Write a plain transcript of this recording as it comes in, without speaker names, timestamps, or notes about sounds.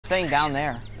saying down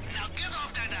there. Now get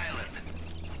off that island.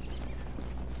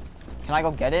 Can I go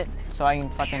get it? So I can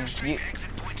fucking...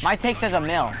 My take says a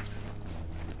mill.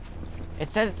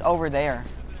 It says it's over there.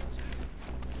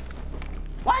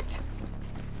 What?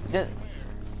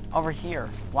 Over here.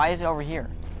 Why is it over here?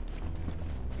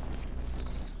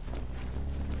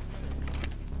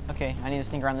 Okay, I need to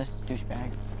sneak around this douchebag.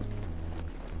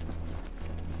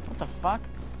 What the fuck?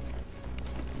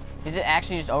 Is it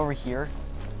actually just over here?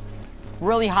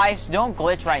 Really high, so don't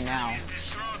glitch right now.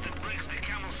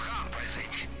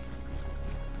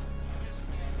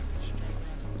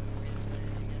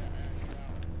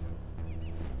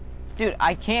 Dude,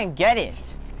 I can't get it.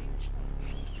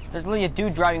 There's literally a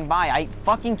dude driving by. I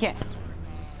fucking can't.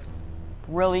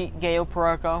 Really, Gayo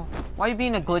Porco? Why are you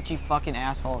being a glitchy fucking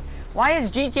asshole? Why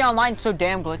is GTA Online so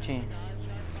damn glitchy?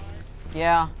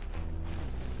 Yeah.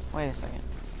 Wait a second.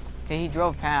 Okay, he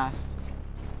drove past.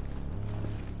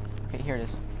 Okay, here it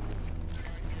is.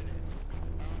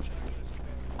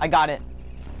 I got it.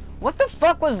 What the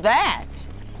fuck was that?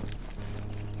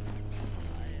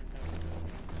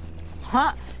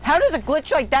 Huh? How does a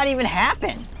glitch like that even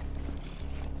happen?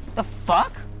 The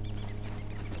fuck?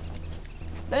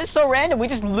 That is so random. We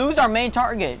just lose our main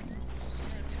target.